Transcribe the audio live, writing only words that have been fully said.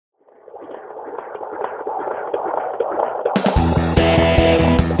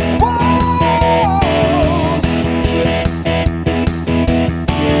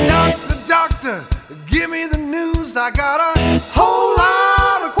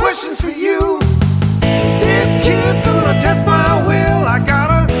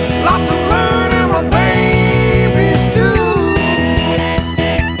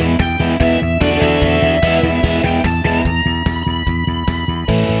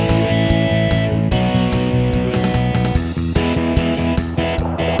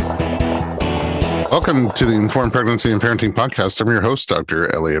Welcome to the Informed Pregnancy and Parenting Podcast. I'm your host,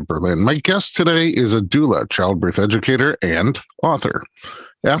 Dr. Elliot Berlin. My guest today is a doula, childbirth educator, and author.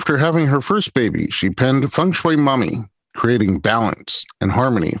 After having her first baby, she penned Feng Shui Mommy, Creating Balance and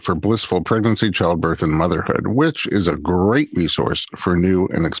Harmony for Blissful Pregnancy, Childbirth, and Motherhood, which is a great resource for new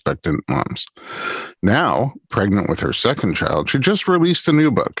and expectant moms. Now, pregnant with her second child, she just released a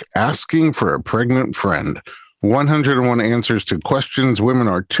new book, Asking for a Pregnant Friend, 101 Answers to Questions Women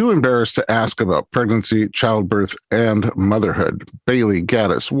Are Too Embarrassed to Ask About Pregnancy, Childbirth, and Motherhood. Bailey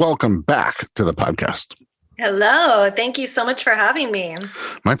Gaddis, welcome back to the podcast. Hello. Thank you so much for having me.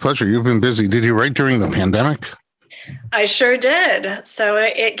 My pleasure. You've been busy. Did you write during the pandemic? I sure did. So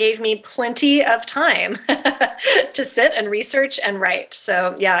it gave me plenty of time to sit and research and write.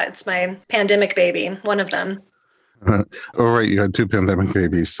 So yeah, it's my pandemic baby, one of them. Oh, right. You had two pandemic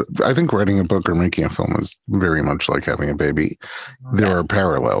babies. I think writing a book or making a film is very much like having a baby. There are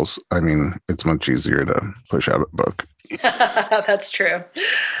parallels. I mean, it's much easier to push out a book. That's true.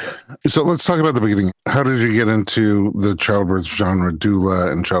 So let's talk about the beginning. How did you get into the childbirth genre,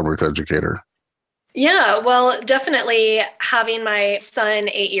 doula and childbirth educator? Yeah, well, definitely having my son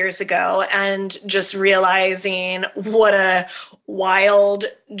 8 years ago and just realizing what a wild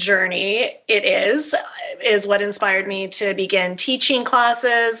journey it is what inspired me to begin teaching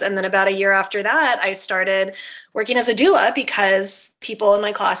classes. And then about a year after that, I started working as a doula because people in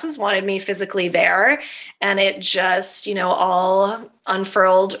my classes wanted me physically there. And it just, all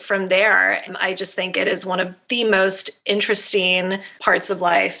unfurled from there. And I just think it is one of the most interesting parts of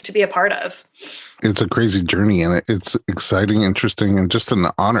life to be a part of. It's a crazy journey, and it's exciting, interesting, and just an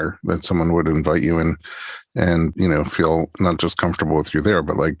honor that someone would invite you in and, feel not just comfortable with you there,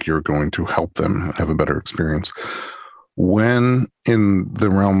 but like you're going to help them have a better experience. When in the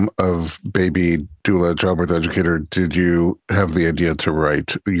realm of baby doula, childbirth educator, did you have the idea to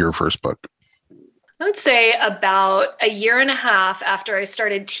write your first book? I would say about a year and a half after I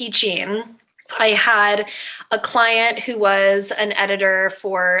started teaching, I had a client who was an editor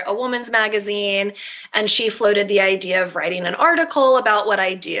for a woman's magazine, and she floated the idea of writing an article about what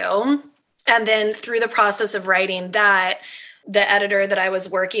I do. And then through the process of writing that, the editor that I was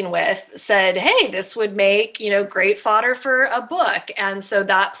working with said, hey, this would make, great fodder for a book. And so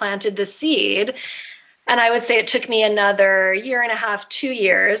that planted the seed. And I would say it took me another year and a half, 2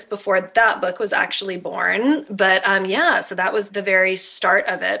 years before that book was actually born. But so that was the very start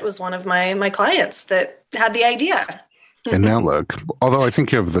of it, was one of my clients that had the idea. And now look, although I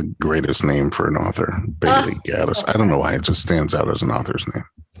think you have the greatest name for an author, Bailey Gaddis. I don't know why it just stands out as an author's name.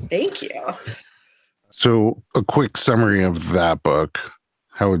 Thank you. So a quick summary of that book,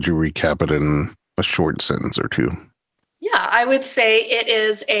 how would you recap it in a short sentence or two? Yeah, I would say it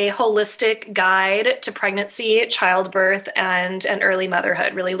is a holistic guide to pregnancy, childbirth, and early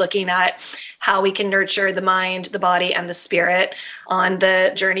motherhood, really looking at how we can nurture the mind, the body, and the spirit on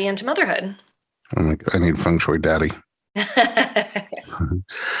the journey into motherhood. I'm like, I need Feng Shui daddy.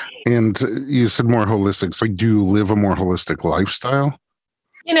 And you said more holistic. So do you live a more holistic lifestyle?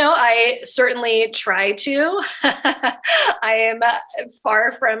 I certainly try to. I am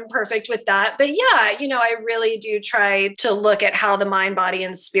far from perfect with that. But yeah, I really do try to look at how the mind, body,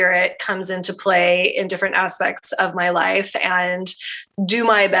 and spirit comes into play in different aspects of my life and do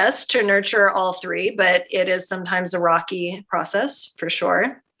my best to nurture all three. But it is sometimes a rocky process, for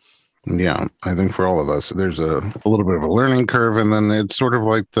sure. Yeah, I think for all of us, there's a little bit of a learning curve, and then it's sort of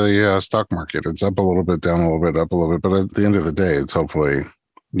like the stock market. It's up a little bit, down a little bit, up a little bit. But at the end of the day, it's hopefully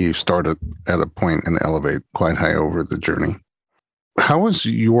you start at a point and elevate quite high over the journey. How was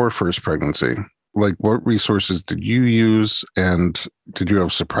your first pregnancy? Like, what resources did you use? And did you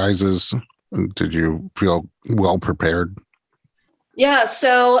have surprises? Did you feel well prepared? Yeah,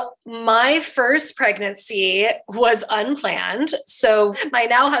 so my first pregnancy was unplanned. So my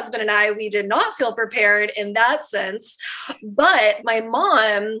now husband and I, we did not feel prepared in that sense. But my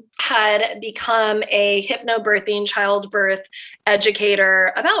mom had become a hypnobirthing childbirth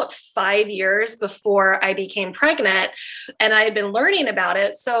educator about 5 years before I became pregnant. And I had been learning about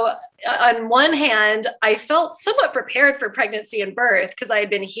it. So on one hand, I felt somewhat prepared for pregnancy and birth because I had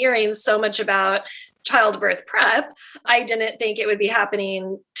been hearing so much about childbirth prep. I didn't think it would be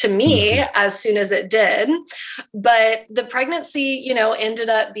happening to me as soon as it did. But the pregnancy, ended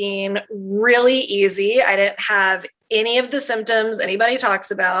up being really easy. I didn't have any of the symptoms anybody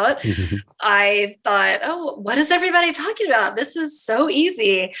talks about. I thought, oh, what is everybody talking about? This is so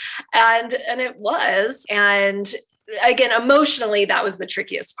easy. And it was. And again, emotionally, that was the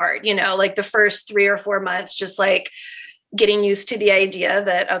trickiest part, like the first 3 or 4 months, just like getting used to the idea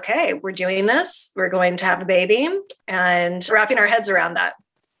that, okay, we're doing this, we're going to have a baby, and wrapping our heads around that.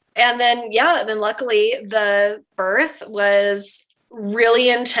 And then luckily the birth was really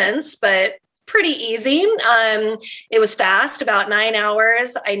intense, but pretty easy. It was fast, about 9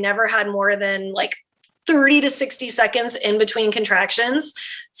 hours. I never had more than like 30 to 60 seconds in between contractions.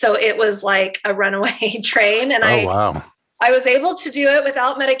 So it was like a runaway train. And Wow. I was able to do it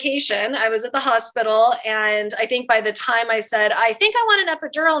without medication. I was at the hospital. And I think by the time I said, I think I want an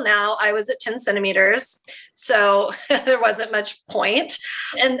epidural now, I was at 10 centimeters. So there wasn't much point.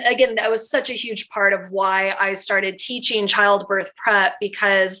 And again, that was such a huge part of why I started teaching childbirth prep,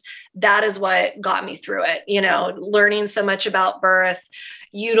 because that is what got me through it. Learning so much about birth,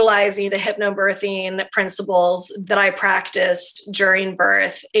 utilizing the hypnobirthing principles that I practiced during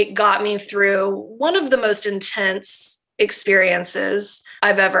birth. It got me through one of the most intense experiences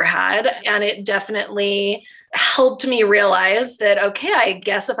I've ever had. And it definitely helped me realize that, okay, I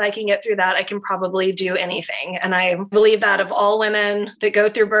guess if I can get through that, I can probably do anything. And I believe that of all women that go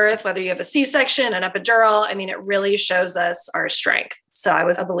through birth, whether you have a C-section, an epidural, it really shows us our strength. So I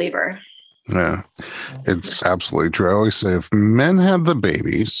was a believer. Yeah, it's absolutely true. I always say if men had the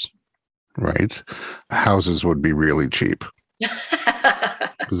babies, right, houses would be really cheap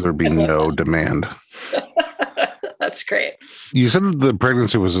because there'd be no demand. That's great. You said the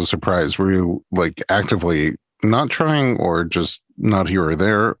pregnancy was a surprise. Were you like actively not trying, or just not here or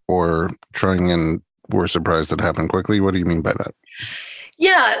there, or trying and were surprised it happened quickly? What do you mean by that?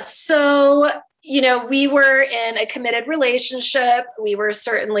 Yeah. So, we were in a committed relationship. We were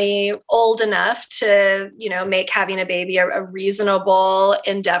certainly old enough to, make having a baby a reasonable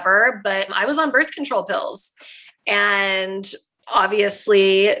endeavor, but I was on birth control pills. And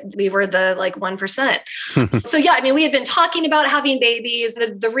obviously we were the 1%. So yeah, we had been talking about having babies.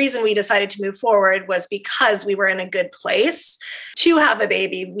 The reason we decided to move forward was because we were in a good place to have a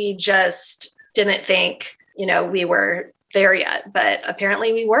baby. We just didn't think, we were there yet, but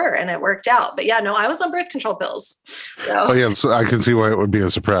apparently we were, and it worked out. But yeah, no, I was on birth control pills. So. Oh yeah, so I can see why it would be a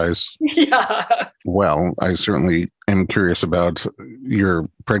surprise. Yeah. Well, I certainly am curious about your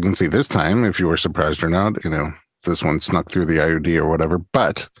pregnancy this time, if you were surprised or not. This one snuck through the IUD or whatever,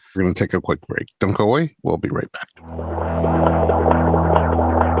 but we're going to take a quick break. Don't go away. We'll be right back.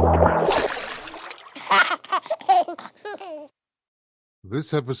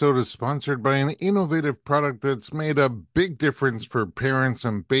 This episode is sponsored by an innovative product that's made a big difference for parents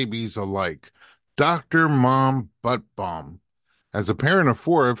and babies alike. Dr. Mom Butt Balm. As a parent of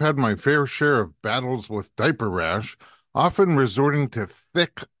 4, I've had my fair share of battles with diaper rash, often resorting to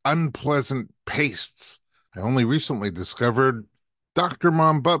thick, unpleasant pastes. I only recently discovered Dr.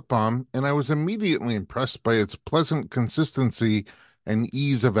 Mom Butt Balm, and I was immediately impressed by its pleasant consistency and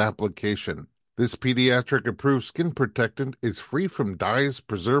ease of application. This pediatric-approved skin protectant is free from dyes,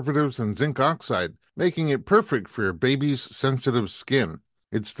 preservatives, and zinc oxide, making it perfect for your baby's sensitive skin.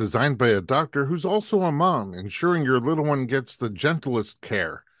 It's designed by a doctor who's also a mom, ensuring your little one gets the gentlest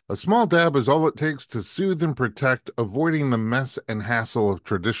care. A small dab is all it takes to soothe and protect, avoiding the mess and hassle of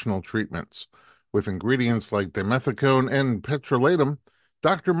traditional treatments. With ingredients like dimethicone and petrolatum,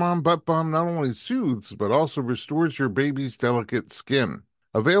 Dr. Mom Butt Balm not only soothes, but also restores your baby's delicate skin.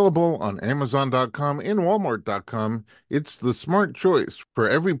 Available on Amazon.com and Walmart.com, it's the smart choice for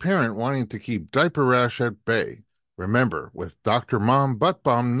every parent wanting to keep diaper rash at bay. Remember, with Dr. Mom Butt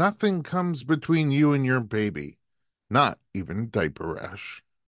Balm, nothing comes between you and your baby. Not even diaper rash.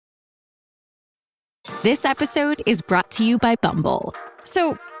 This episode is brought to you by Bumble.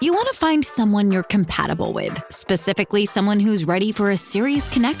 So, you want to find someone you're compatible with, specifically someone who's ready for a serious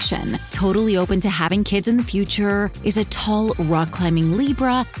connection, totally open to having kids in the future, is a tall, rock-climbing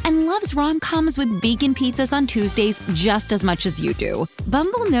Libra, and loves rom-coms with vegan pizzas on Tuesdays just as much as you do.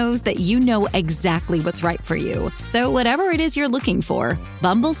 Bumble knows that you know exactly what's right for you. So whatever it is you're looking for,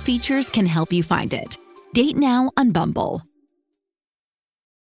 Bumble's features can help you find it. Date now on Bumble.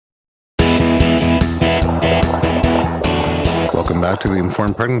 Welcome back to the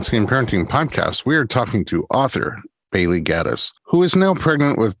Informed Pregnancy and Parenting Podcast. We are talking to author Bailey Gaddis, who is now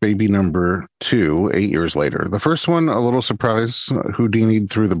pregnant with baby number 2, 8 years later. The first one, a little surprise, Houdini'd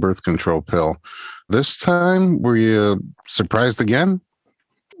through the birth control pill. This time, were you surprised again?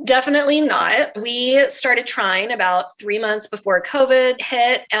 Definitely not. We started trying about 3 months before COVID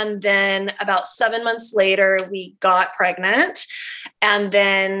hit. And then about 7 months later, we got pregnant. And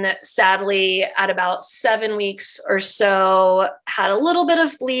then sadly, at about 7 weeks or so, had a little bit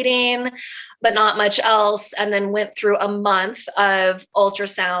of bleeding, but not much else. And then went through a month of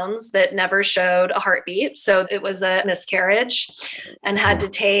ultrasounds that never showed a heartbeat. So it was a miscarriage, and had to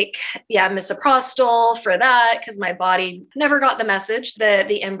take, misoprostol for that because my body never got the message that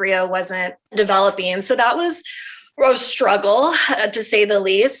the embryo wasn't developing. So that was a struggle, to say the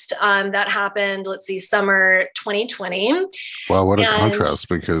least. That happened, let's see, summer 2020. Well, what a contrast,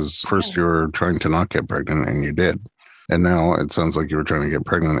 because first you were trying to not get pregnant and you did. And now it sounds like you were trying to get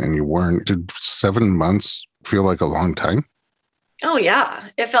pregnant and you weren't. Did 7 months feel like a long time? Oh, yeah.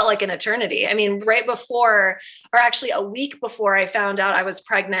 It felt like an eternity. I mean, right before, or actually a week before I found out I was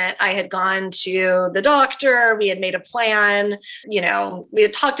pregnant, I had gone to the doctor. We had made a plan. We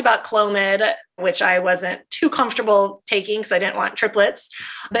had talked about Clomid, which I wasn't too comfortable taking because I didn't want triplets.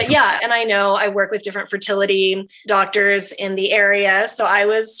 But yeah, and I know I work with different fertility doctors in the area. So I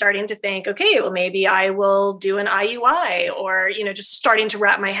was starting to think, okay, well, maybe I will do an IUI, or, just starting to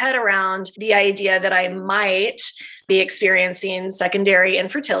wrap my head around the idea that I might be experiencing secondary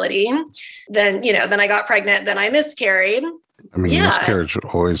infertility. Then I got pregnant, then I miscarried. I mean, miscarriage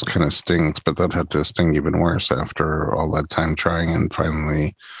always kind of stings, but that had to sting even worse after all that time trying and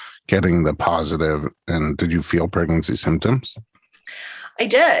finally getting the positive. And did you feel pregnancy symptoms? I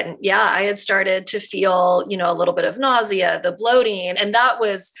did. Yeah. I had started to feel, a little bit of nausea, the bloating, and that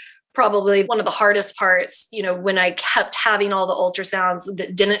was probably one of the hardest parts, when I kept having all the ultrasounds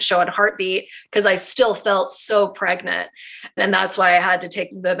that didn't show a heartbeat, because I still felt so pregnant. And that's why I had to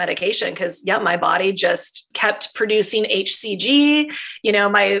take the medication, because my body just kept producing HCG.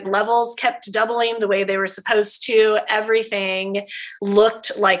 My levels kept doubling the way they were supposed to. Everything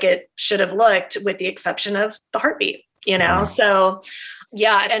looked like it should have looked, with the exception of the heartbeat, Wow. So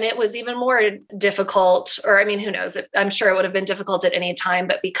yeah. And it was even more difficult, or I mean, who knows? I'm sure it would have been difficult at any time,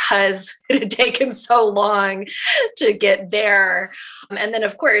 but because it had taken so long to get there. And then,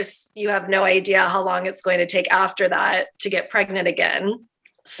 of course, you have no idea how long it's going to take after that to get pregnant again.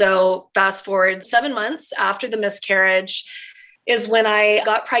 So fast forward 7 months after the miscarriage is when I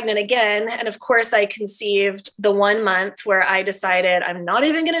got pregnant again. And of course, I conceived the 1 month where I decided I'm not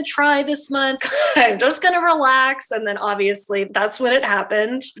even going to try this month. I'm just going to relax. And then obviously that's when it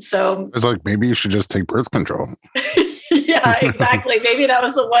happened. So it's like, maybe you should just take birth control. Yeah, exactly. Maybe that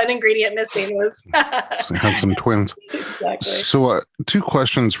was the one ingredient missing, was have some twins. Exactly. So 2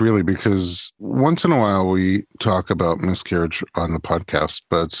 questions really, because once in a while we talk about miscarriage on the podcast,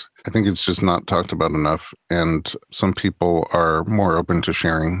 but I think it's just not talked about enough. And some people are more open to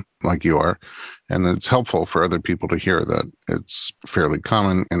sharing, like you are. And it's helpful for other people to hear that it's fairly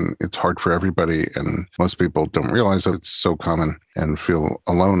common and it's hard for everybody. And most people don't realize that it's so common and feel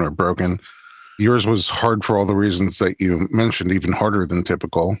alone or broken. Yours was hard for all the reasons that you mentioned, even harder than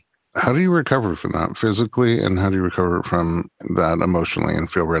typical. How do you recover from that physically, and how do you recover from that emotionally and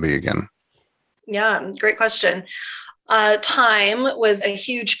feel ready again? Yeah, great question. Time was a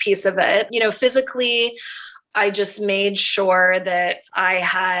huge piece of it. Physically, I just made sure that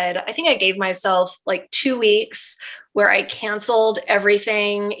I think I gave myself like 2 weeks where I canceled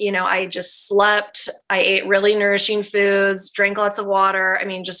everything. I just slept. I ate really nourishing foods, drank lots of water. I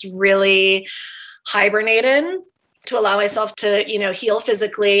mean, just really hibernated to allow myself to, heal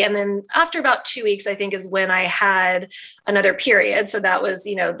physically. And then after about 2 weeks, I think is when I had another period. So that was,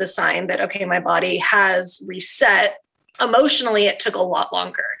 the sign that, okay, my body has reset. Emotionally, it took a lot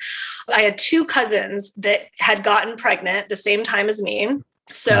longer. I had 2 cousins that had gotten pregnant the same time as me.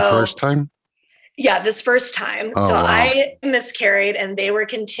 So the first time? Yeah, this first time. Oh, so wow. I miscarried and they were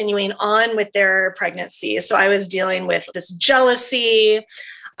continuing on with their pregnancy. So I was dealing with this jealousy.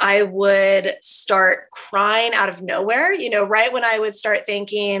 I would start crying out of nowhere, right when I would start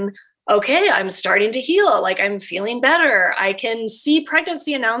thinking, okay, I'm starting to heal. Like, I'm feeling better. I can see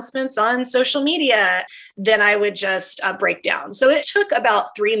pregnancy announcements on social media. Then I would just break down. So it took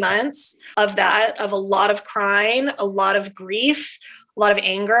about 3 months of that, of a lot of crying, a lot of grief, a lot of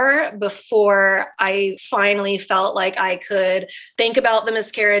anger, before I finally felt like I could think about the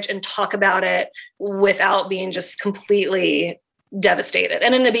miscarriage and talk about it without being just completely devastated.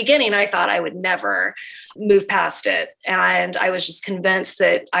 And in the beginning, I thought I would never move past it. And I was just convinced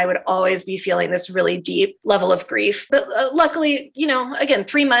that I would always be feeling this really deep level of grief. But luckily, again,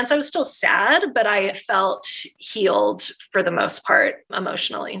 3 months, I was still sad, but I felt healed for the most part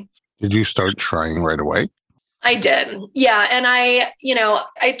emotionally. Did you start trying right away? I did. Yeah. And I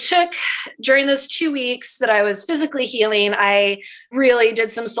took, during those 2 weeks that I was physically healing, I really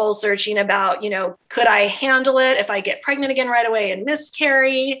did some soul searching about, could I handle it if I get pregnant again right away and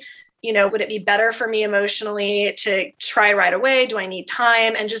miscarry? Would it be better for me emotionally to try right away? Do I need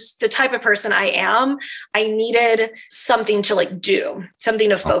time? And just the type of person I am, I needed something to do, something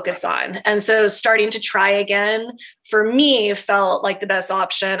to focus on. And so starting to try again for me felt like the best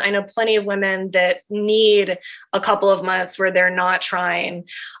option. I know plenty of women that need a couple of months where they're not trying.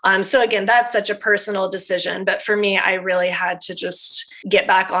 So again, that's such a personal decision. But for me, I really had to just get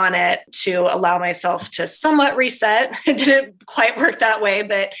back on it to allow myself to somewhat reset. It didn't quite work that way,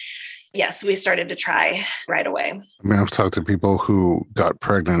 but yes, we started to try right away. I mean, I've talked to people who got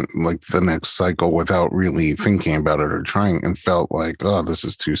pregnant like the next cycle without really thinking about it or trying, and felt like, oh, this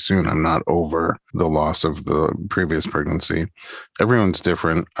is too soon. I'm not over the loss of the previous pregnancy. Everyone's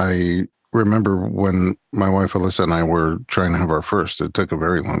different. I remember when my wife Alyssa and I were trying to have our first, it took a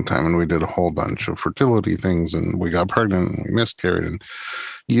very long time, and we did a whole bunch of fertility things, and we got pregnant and we miscarried. And,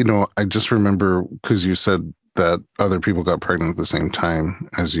 I just remember, because you said that other people got pregnant at the same time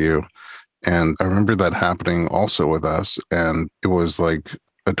as you. And I remember that happening also with us. And it was like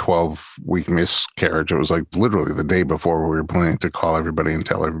a 12-week miscarriage. It was like literally the day before we were planning to call everybody and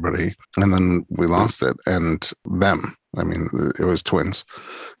tell everybody. And then we lost it. And them, I mean, it was twins.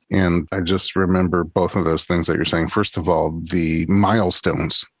 And I just remember both of those things that you're saying. First of all, the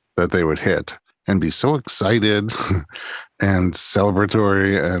milestones that they would hit and be so excited and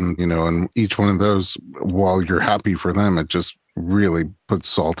celebratory. And, and each one of those, while you're happy for them, it just really puts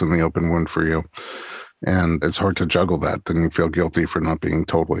salt in the open wound for you. And it's hard to juggle that. Then you feel guilty for not being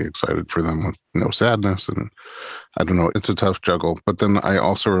totally excited for them with no sadness. And I don't know, it's a tough juggle. But then I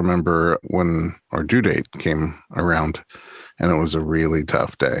also remember when our due date came around, and it was a really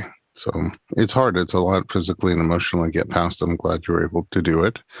tough day. So it's hard. It's a lot physically and emotionally to get past. I'm glad you were able to do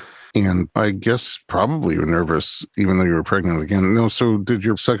it. And I guess probably you're nervous, even though you were pregnant again. No, so did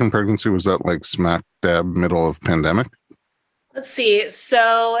your second pregnancy, was that like smack dab middle of pandemic? Let's see.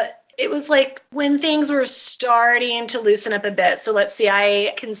 So it was like when things were starting to loosen up a bit. So let's see,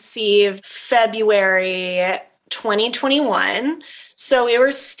 I conceived February 2021. So we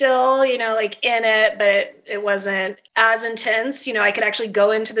were still, like in it, but it wasn't as intense. I could actually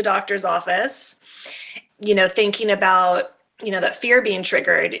go into the doctor's office, thinking about that fear being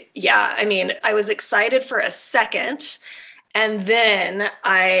triggered. Yeah. I mean, I was excited for a second. And then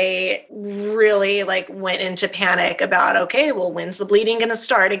I really went into panic about, okay, well, when's the bleeding going to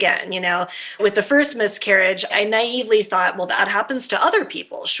start again? With the first miscarriage, I naively thought, well, that happens to other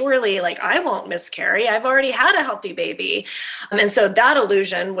people. Surely, I won't miscarry. I've already had a healthy baby. And so that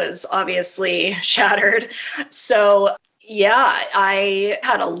illusion was obviously shattered. So yeah, I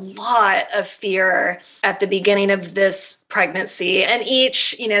had a lot of fear at the beginning of this pregnancy. And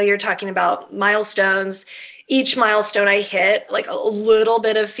each, you're talking about milestones. Each milestone I hit, a little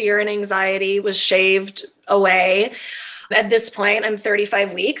bit of fear and anxiety was shaved away. At this point, I'm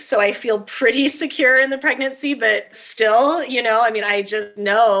 35 weeks, so I feel pretty secure in the pregnancy, but still, I just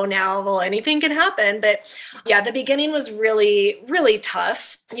know now, well, anything can happen. But yeah, the beginning was really, really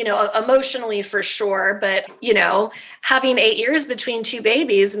tough, emotionally for sure. But, having 8 years between two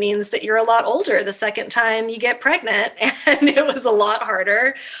babies means that you're a lot older the second time you get pregnant, and it was a lot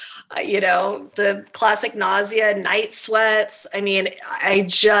harder. The classic nausea, night sweats. I mean, I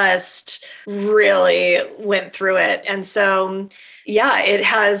just really went through it. And so, yeah, it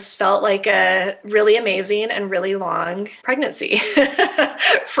has felt like a really amazing and really long pregnancy,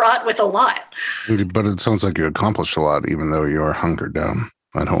 fraught with a lot. But it sounds like you accomplished a lot, even though you are hunkered down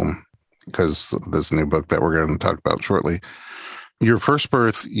at home, because this new book that we're going to talk about shortly. Your first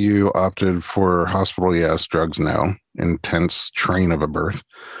birth, you opted for hospital yes, drugs no, intense train of a birth.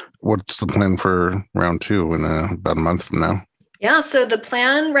 What's the plan for round two in about a month from now? Yeah, so the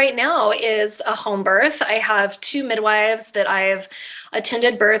plan right now is a home birth. I have 2 midwives that I've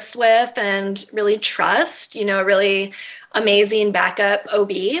attended births with and really trust, a really amazing backup OB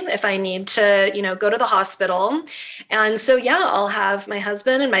if I need to, go to the hospital. And so, yeah, I'll have my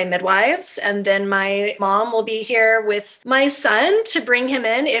husband and my midwives, and then my mom will be here with my son to bring him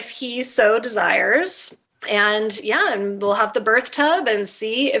in if he so desires. And yeah, and we'll have the birth tub and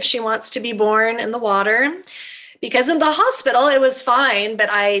see if she wants to be born in the water. Because in the hospital, it was fine, but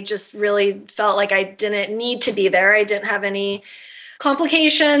I just really felt like I didn't need to be there. I didn't have any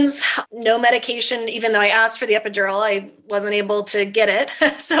complications, no medication. Even though I asked for the epidural, I wasn't able to get it.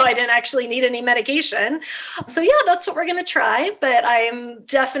 So I didn't actually need any medication. So yeah, that's what we're going to try. But I'm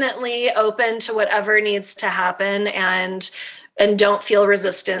definitely open to whatever needs to happen, and don't feel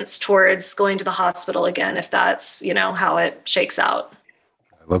resistance towards going to the hospital again, if that's, how it shakes out.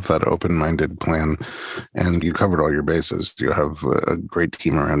 I love that open-minded plan. And you covered all your bases. You have a great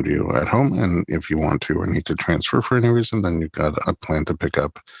team around you at home. And if you want to or need to transfer for any reason, then you've got a plan to pick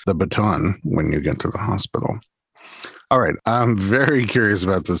up the baton when you get to the hospital. All right. I'm very curious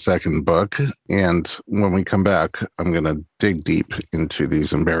about the second book. And when we come back, I'm going to dig deep into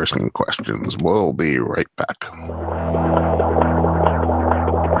these embarrassing questions. We'll be right back.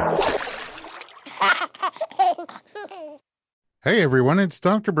 Hey everyone, it's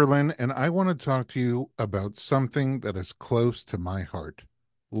Dr. Berlin, and I want to talk to you about something that is close to my heart.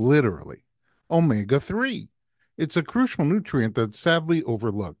 Literally, omega-3. It's a crucial nutrient that's sadly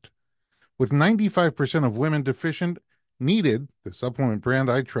overlooked. With 95% of women deficient, Needed, the supplement brand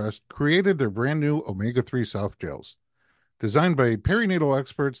I trust, created their brand new omega-3 soft gels. Designed by perinatal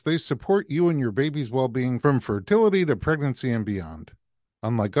experts, they support you and your baby's well-being from fertility to pregnancy and beyond.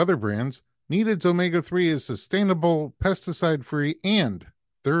 Unlike other brands, Needed's omega-3 is sustainable, pesticide-free, and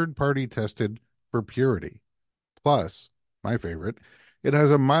third-party tested for purity. Plus, my favorite, it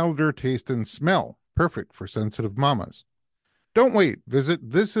has a milder taste and smell, perfect for sensitive mamas. Don't wait. Visit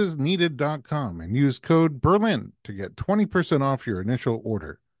thisisneeded.com and use code BERLIN to get 20% off your initial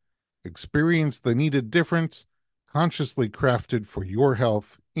order. Experience the needed difference, consciously crafted for your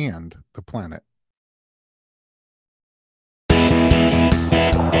health and the planet.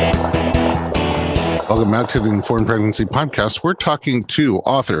 Welcome back to the Informed Pregnancy Podcast. We're talking to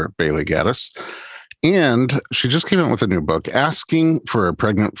author Bailey Gaddis, and she just came out with a new book, Asking for a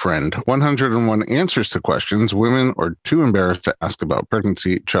Pregnant Friend, 101 Answers to Questions Women Are Too Embarrassed to Ask About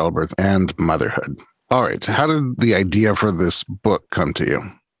Pregnancy, Childbirth, and Motherhood. All right, how did the idea for this book come to you?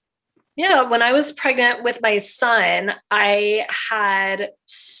 Yeah, when I was pregnant with my son, I had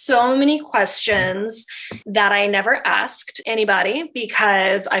so many questions that I never asked anybody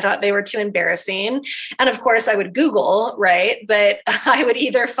because I thought they were too embarrassing. And of course, I would Google, right? But I would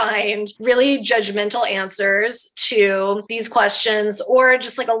either find really judgmental answers to these questions or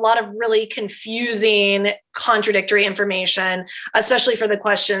just like a lot of really confusing, contradictory information, especially for the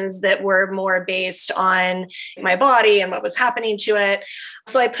questions that were more based on my body and what was happening to it.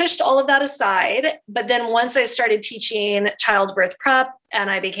 So I pushed all of that aside. But then once I started teaching childbirth prep and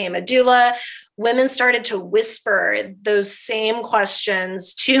I became a doula, women started to whisper those same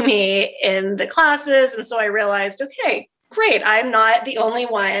questions to me in the classes. And so I realized, okay, great. I'm not the only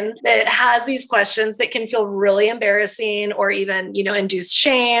one that has these questions that can feel really embarrassing or even, induce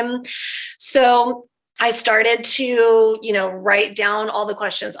shame. So I started to, write down all the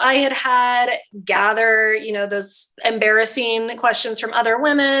questions I had, gather, those embarrassing questions from other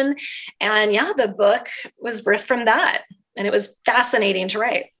women. And yeah, the book was birthed from that. And it was fascinating to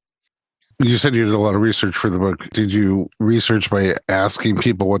write. You said you did a lot of research for the book. Did you research by asking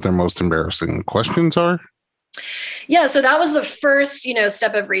people what their most embarrassing questions are? Yeah, so that was the first,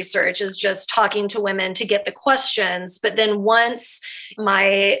 step of research, is just talking to women to get the questions. But then once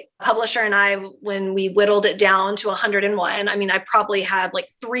my publisher and I, when we whittled it down to 101, I probably had like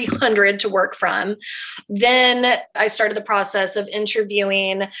 300 to work from. Then I started the process of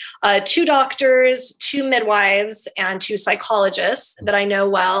interviewing 2 doctors, 2 midwives, and 2 psychologists that I know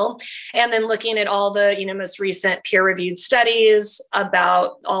well. And then looking at all the, most recent peer-reviewed studies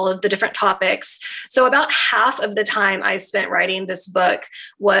about all of the different topics. So about half of the time I spent writing this book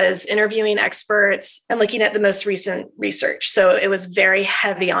was interviewing experts and looking at the most recent research. So it was very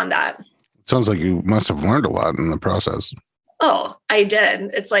heavy on that. Sounds like you must have learned a lot in the process. Oh, I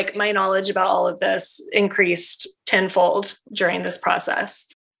did. It's like my knowledge about all of this increased tenfold during this process.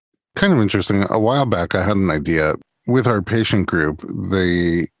 Kind of interesting. A while back, I had an idea with our patient group.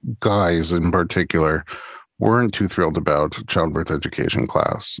 The guys in particular weren't too thrilled about childbirth education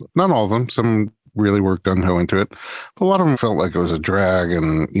class. Not all of them. Some really were gung-ho into it. But a lot of them felt like it was a drag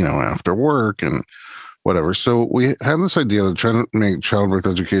and, after work and whatever. So we had this idea of trying to make childbirth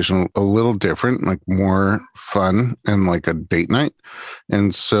education a little different, like more fun and like a date night.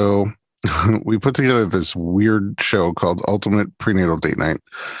 And so we put together this weird show called Ultimate Prenatal Date Night.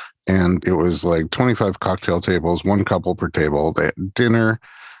 And it was like 25 cocktail tables, 1 couple per table. They had dinner,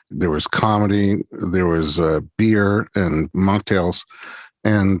 there was comedy, there was beer and mocktails.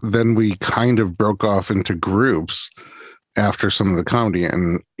 And then we kind of broke off into groups after some of the comedy.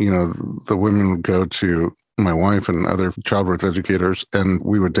 And, the women would go to my wife and other childbirth educators, and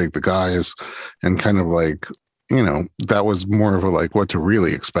we would take the guys and kind of like, that was more of a like what to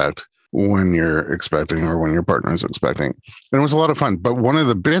really expect when you're expecting or when your partner is expecting. And it was a lot of fun. But one of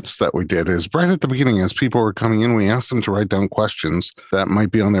the bits that we did is right at the beginning, as people were coming in, we asked them to write down questions that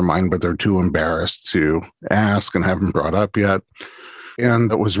might be on their mind, but they're too embarrassed to ask and haven't brought up yet.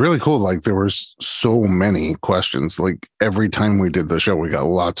 And it was really cool. Like there was so many questions. Like every time we did the show, we got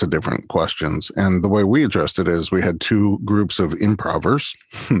lots of different questions. And the way we addressed it is we had 2 groups of improvers.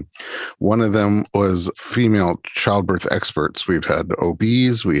 One of them was female childbirth experts. We've had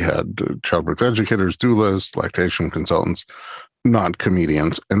OBs, we had childbirth educators, doulas, lactation consultants, not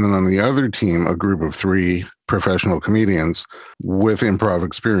comedians. And then on the other team, a group of 3 professional comedians with improv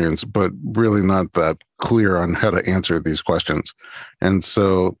experience, but really not that clear on how to answer these questions. And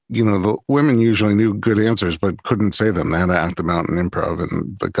so, the women usually knew good answers, but couldn't say them. They had to act them out in improv.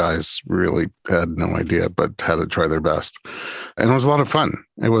 And the guys really had no idea, but had to try their best. And it was a lot of fun.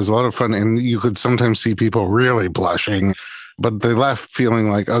 And you could sometimes see people really blushing, but they left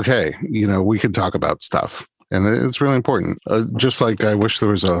feeling like, okay, we could talk about stuff. And it's really important. Just like I wish there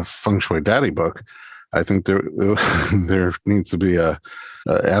was a Feng Shui Daddy book. I think there needs to be a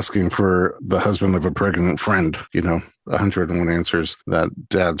asking for the husband of a pregnant friend, 101 answers that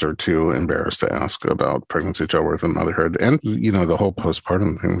dads are too embarrassed to ask about pregnancy, childbirth, and motherhood. And, the whole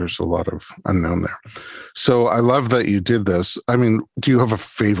postpartum thing, there's a lot of unknown there. So I love that you did this. I mean, do you have a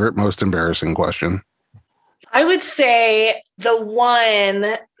favorite, most embarrassing question? I would say the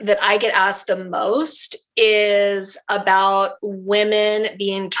one that I get asked the most is about women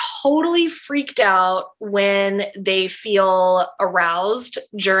being totally freaked out when they feel aroused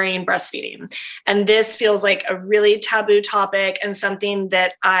during breastfeeding. And this feels like a really taboo topic and something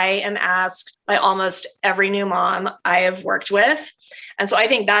that I am asked by almost every new mom I have worked with. And so I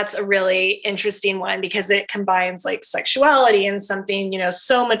think that's a really interesting one because it combines like sexuality and something,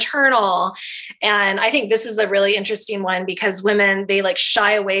 so maternal. And I think this is a really interesting one because women, they like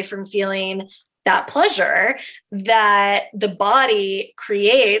shy away from feeling that pleasure that the body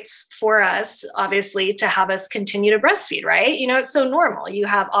creates for us, obviously, to have us continue to breastfeed, right? It's so normal. You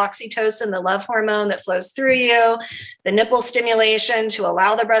have oxytocin, the love hormone that flows through you, the nipple stimulation to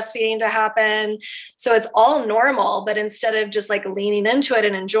allow the breastfeeding to happen. So it's all normal, but instead of just like leaning into it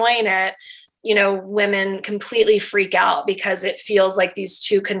and enjoying it, women completely freak out because it feels like these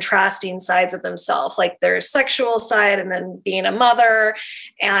 2 contrasting sides of themselves, like their sexual side and then being a mother.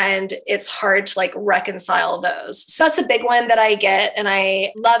 And it's hard to like reconcile those. So that's a big one that I get. And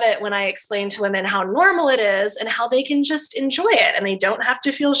I love it when I explain to women how normal it is and how they can just enjoy it and they don't have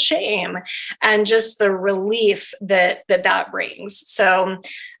to feel shame and just the relief that brings. So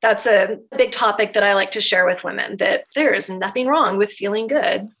that's a big topic that I like to share with women, that there is nothing wrong with feeling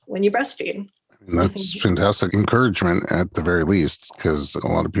good when you breastfeed. And that's fantastic encouragement at the very least, because a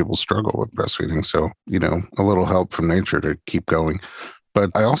lot of people struggle with breastfeeding. So, a little help from nature to keep going. But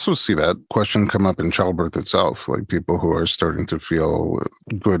I also see that question come up in childbirth itself, like people who are starting to feel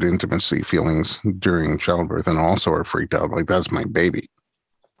good intimacy feelings during childbirth and also are freaked out, like that's my baby.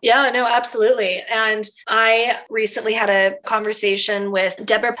 Yeah, no, absolutely. And I recently had a conversation with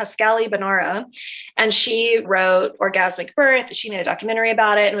Deborah Pascali-Bonara, and she wrote Orgasmic Birth. She made a documentary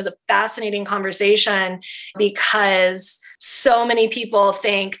about it. And it was a fascinating conversation because so many people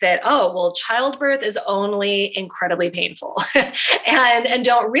think that, oh, well, childbirth is only incredibly painful and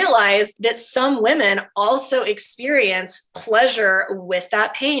don't realize that some women also experience pleasure with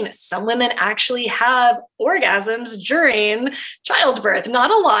that pain. Some women actually have orgasms during childbirth.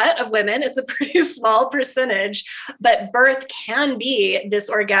 Not a lot of women, it's a pretty small percentage, but birth can be this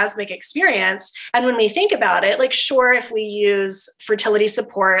orgasmic experience. And when we think about it, like, sure, if we use fertility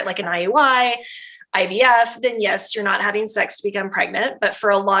support, like an IUI, IVF, then yes, you're not having sex to become pregnant. But for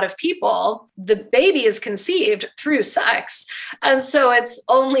a lot of people, the baby is conceived through sex. And so it's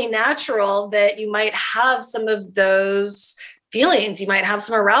only natural that you might have some of those feelings. You might have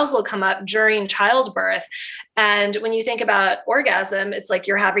some arousal come up during childbirth. And when you think about orgasm, it's like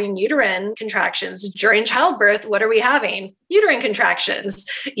you're having uterine contractions. During childbirth, what are we having? Uterine contractions.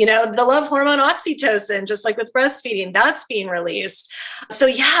 The love hormone oxytocin, just like with breastfeeding, that's being released. So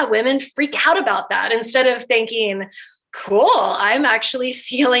yeah, women freak out about that instead of thinking, cool, I'm actually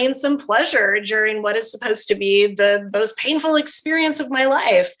feeling some pleasure during what is supposed to be the most painful experience of my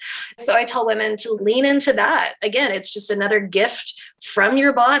life. So I tell women to lean into that. Again, it's just another gift from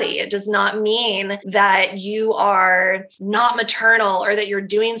your body. It does not mean that you are not maternal or that you're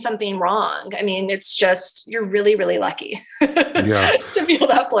doing something wrong. I mean, it's just, you're really, really lucky to feel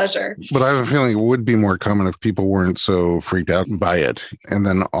that pleasure. But I have a feeling it would be more common if people weren't so freaked out by it. And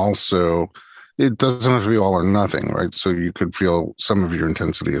then also, it doesn't have to be all or nothing, right? So you could feel some of your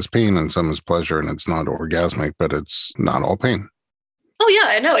intensity as pain and some as pleasure, and it's not orgasmic, but it's not all pain. Oh,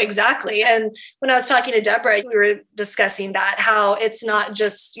 yeah, no, exactly. And when I was talking to Deborah, we were discussing that, how it's not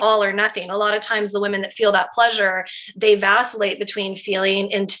just all or nothing. A lot of times the women that feel that pleasure, they vacillate between feeling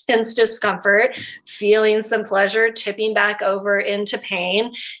intense discomfort, feeling some pleasure, tipping back over into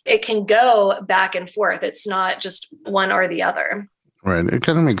pain. It can go back and forth. It's not just one or the other. Right. It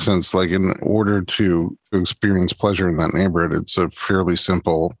kind of makes sense. Like, in order to experience pleasure in that neighborhood, it's a fairly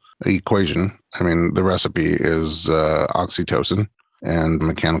simple equation. I mean, the recipe is oxytocin and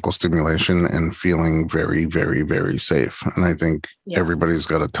mechanical stimulation and feeling very, very, very safe. And I think everybody's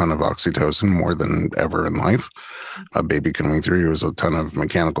got a ton of oxytocin more than ever in life. A baby coming through you is a ton of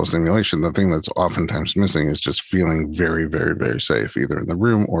mechanical stimulation. The thing that's oftentimes missing is just feeling very, very, very safe, either in the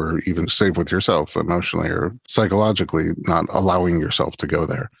room or even safe with yourself emotionally or psychologically, not allowing yourself to go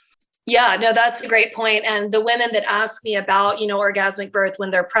there. Yeah, no, that's a great point. And the women that ask me about, orgasmic birth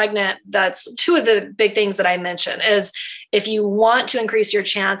when they're pregnant, that's two of the big things that I mention is if you want to increase your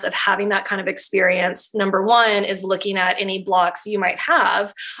chance of having that kind of experience, number one is looking at any blocks you might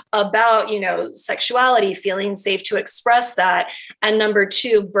have about, sexuality, feeling safe to express that. And number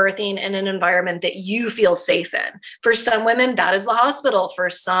two, birthing in an environment that you feel safe in. For some women, that is the hospital.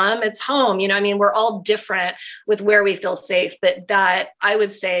 For some, it's home. We're all different with where we feel safe, but that I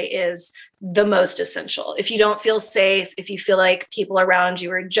would say is the most essential. If you don't feel safe, if you feel like people around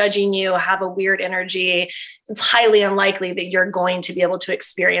you are judging you, have a weird energy, it's highly unlikely that you're going to be able to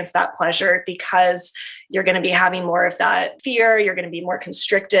experience that pleasure because you're going to be having more of that fear. You're going to be more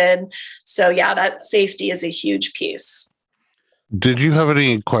constricted. So yeah, that safety is a huge piece. Did you have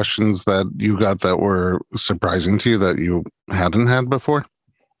any questions that you got that were surprising to you that you hadn't had before?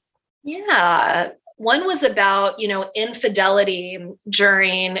 Yeah. One was about, infidelity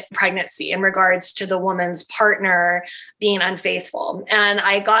during pregnancy in regards to the woman's partner being unfaithful. And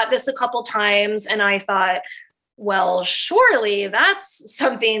I got this a couple times and I thought, well, surely that's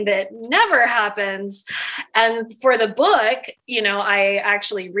something that never happens. And for the book, I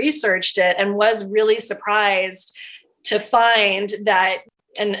actually researched it and was really surprised to find that,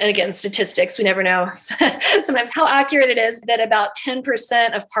 and again, statistics, we never know sometimes how accurate it is, that about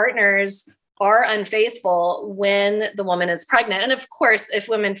 10% of partners are unfaithful when the woman is pregnant. And of course, if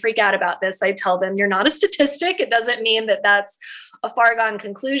women freak out about this, I tell them, you're not a statistic. It doesn't mean that that's a far gone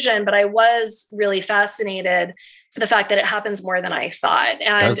conclusion, but I was really fascinated the fact that it happens more than I thought.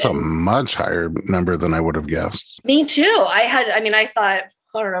 And that's a much higher number than I would have guessed. Me too. I thought,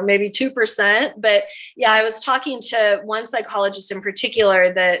 I don't know, maybe 2%. But yeah, I was talking to one psychologist in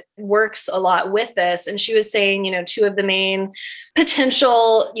particular that works a lot with this. And she was saying, two of the main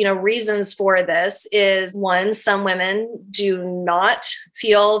potential, reasons for this is one, some women do not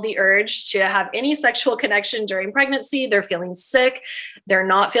feel the urge to have any sexual connection during pregnancy. They're feeling sick. They're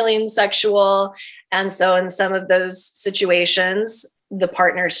not feeling sexual. And so in some of those situations, the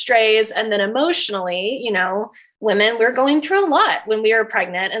partner strays. And then emotionally, women, we're going through a lot when we are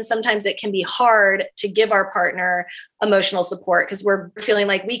pregnant. And sometimes it can be hard to give our partner emotional support because we're feeling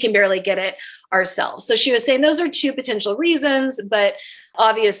like we can barely get it ourselves. So she was saying those are two potential reasons, but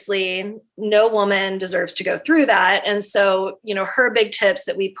obviously no woman deserves to go through that. And so, her big tips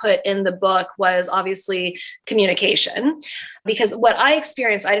that we put in the book was obviously communication, because what I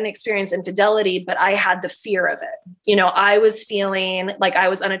experienced, I didn't experience infidelity, but I had the fear of it. I was feeling like I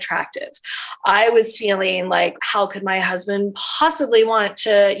was unattractive. I was feeling like, how could my husband possibly want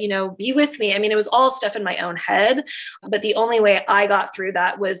to, be with me? It was all stuff in my own head, but the only way I got through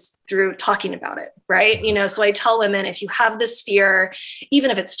that was through talking about it. Right. So I tell women, if you have this fear,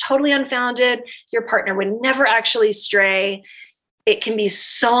 even if it's totally unfounded, your partner would never actually stray. It can be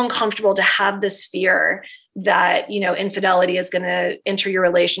so uncomfortable to have this fear that, infidelity is going to enter your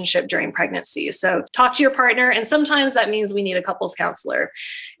relationship during pregnancy. So talk to your partner. And sometimes that means we need a couples counselor,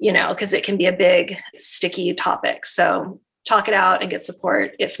 because it can be a big, sticky topic. So talk it out and get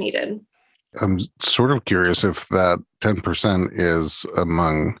support if needed. I'm sort of curious if that 10% is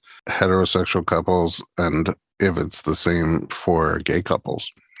among heterosexual couples and if it's the same for gay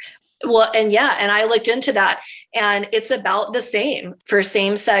couples. Well, and I looked into that and it's about the same for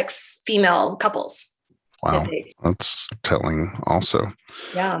same-sex female couples. Wow, that's telling also.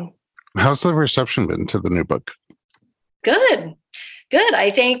 Yeah. How's the reception been to the new book? Good.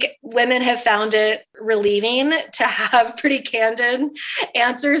 I think women have found it relieving to have pretty candid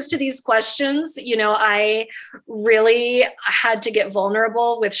answers to these questions. I really had to get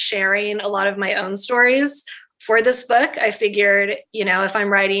vulnerable with sharing a lot of my own stories for this book. I figured, if I'm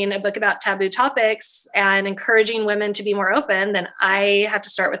writing a book about taboo topics and encouraging women to be more open, then I have to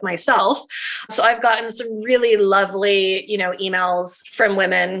start with myself. So I've gotten some really lovely, emails from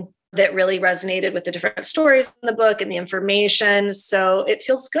women that really resonated with the different stories in the book and the information. So it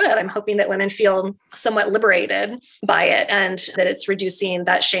feels good. I'm hoping that women feel somewhat liberated by it and that it's reducing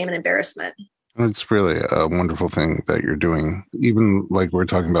that shame and embarrassment. It's really a wonderful thing that you're doing. Even like we're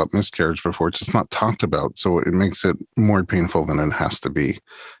talking about miscarriage before, it's just not talked about. So it makes it more painful than it has to be.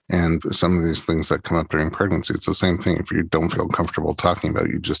 And some of these things that come up during pregnancy, it's the same thing. If you don't feel comfortable talking about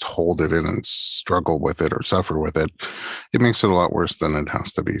it, you just hold it in and struggle with it or suffer with it. It makes it a lot worse than it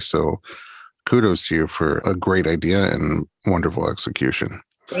has to be. So kudos to you for a great idea and wonderful execution.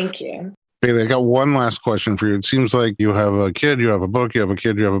 Thank you. Bailey, I got one last question for you. It seems like you have a kid, you have a book, you have a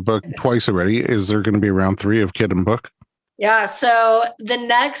kid, you have a book twice already. Is there going to be round 3 of kid and book? Yeah. So the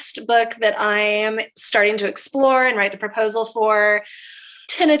next book that I am starting to explore and write the proposal for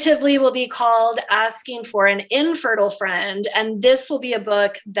tentatively will be called Asking for an Infertile Friend. And this will be a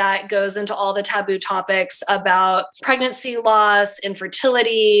book that goes into all the taboo topics about pregnancy loss,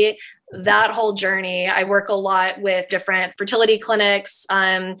 infertility, that whole journey. I work a lot with different fertility clinics,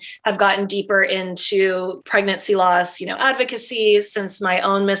 have gotten deeper into pregnancy loss, advocacy since my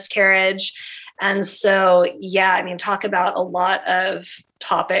own miscarriage. And so, talk about a lot of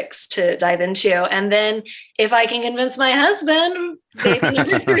topics to dive into. And then if I can convince my husband, baby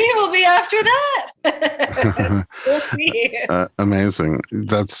number 3 will be after that. We'll see. Amazing.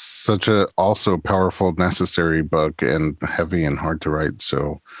 That's such a also powerful, necessary book and heavy and hard to write.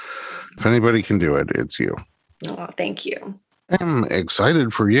 So if anybody can do it, it's you. Oh, thank you. I'm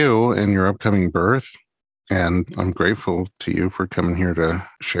excited for you and your upcoming birth. And I'm grateful to you for coming here to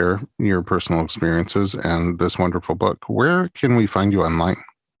share your personal experiences and this wonderful book. Where can we find you online?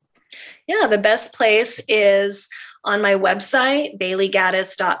 Yeah, the best place is on my website,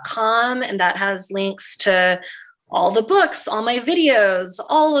 baileygaddis.com. And that has links to all the books, all my videos,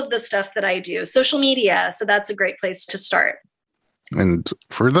 all of the stuff that I do, social media. So that's a great place to start. And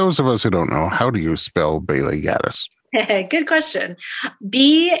for those of us who don't know, how do you spell Bailey Gaddis? Good question.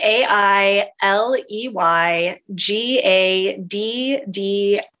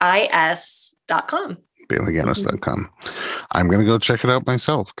 BaileyGaddis.com. BaileyGaddis.com. I'm going to go check it out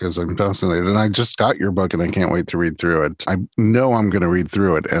myself because I'm fascinated. And I just got your book and I can't wait to read through it. I know I'm going to read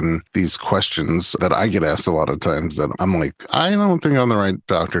through it. And these questions that I get asked a lot of times that I'm like, I don't think I'm the right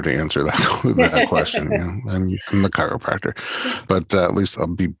doctor to answer that question. I'm the chiropractor. But at least I'll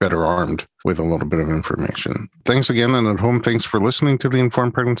be better armed with a little bit of information. Thanks again. And at home, thanks for listening to the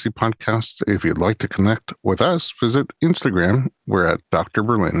Informed Pregnancy Podcast. If you'd like to connect with us, visit Instagram. We're at Dr.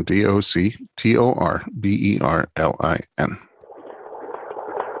 Berlin, DoctorBerlin.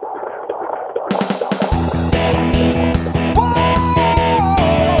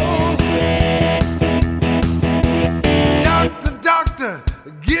 Doctor,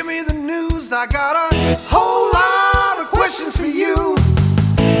 give me the news. I got a whole lot of questions for you.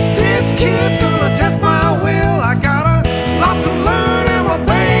 This kid's gonna test my will. I got a lot to learn, and my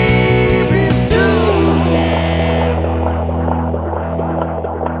babies do.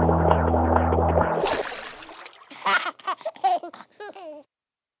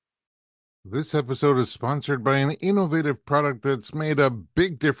 This episode is sponsored by an innovative product that's made a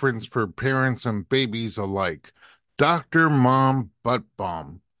big difference for parents and babies alike. Dr. Mom Butt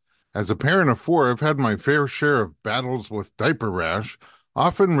Balm. As a parent of 4, I've had my fair share of battles with diaper rash,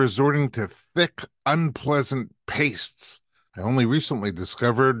 often resorting to thick, unpleasant pastes. I only recently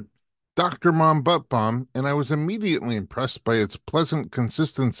discovered Dr. Mom Butt Balm, and I was immediately impressed by its pleasant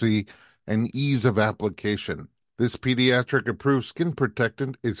consistency and ease of application. This pediatric-approved skin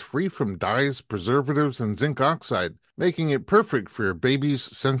protectant is free from dyes, preservatives, and zinc oxide, making it perfect for your baby's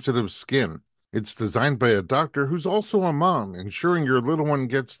sensitive skin. It's designed by a doctor who's also a mom, ensuring your little one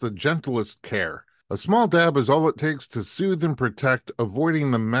gets the gentlest care. A small dab is all it takes to soothe and protect,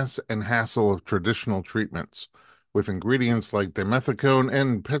 avoiding the mess and hassle of traditional treatments. With ingredients like dimethicone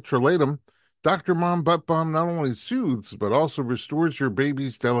and petrolatum, Dr. Mom Butt Balm not only soothes, but also restores your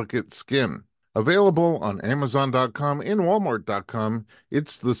baby's delicate skin. Available on Amazon.com and Walmart.com,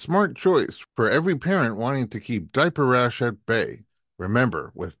 it's the smart choice for every parent wanting to keep diaper rash at bay.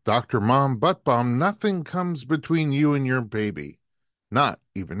 Remember, with Dr. Mom Butt Balm, nothing comes between you and your baby. Not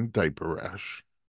even diaper rash.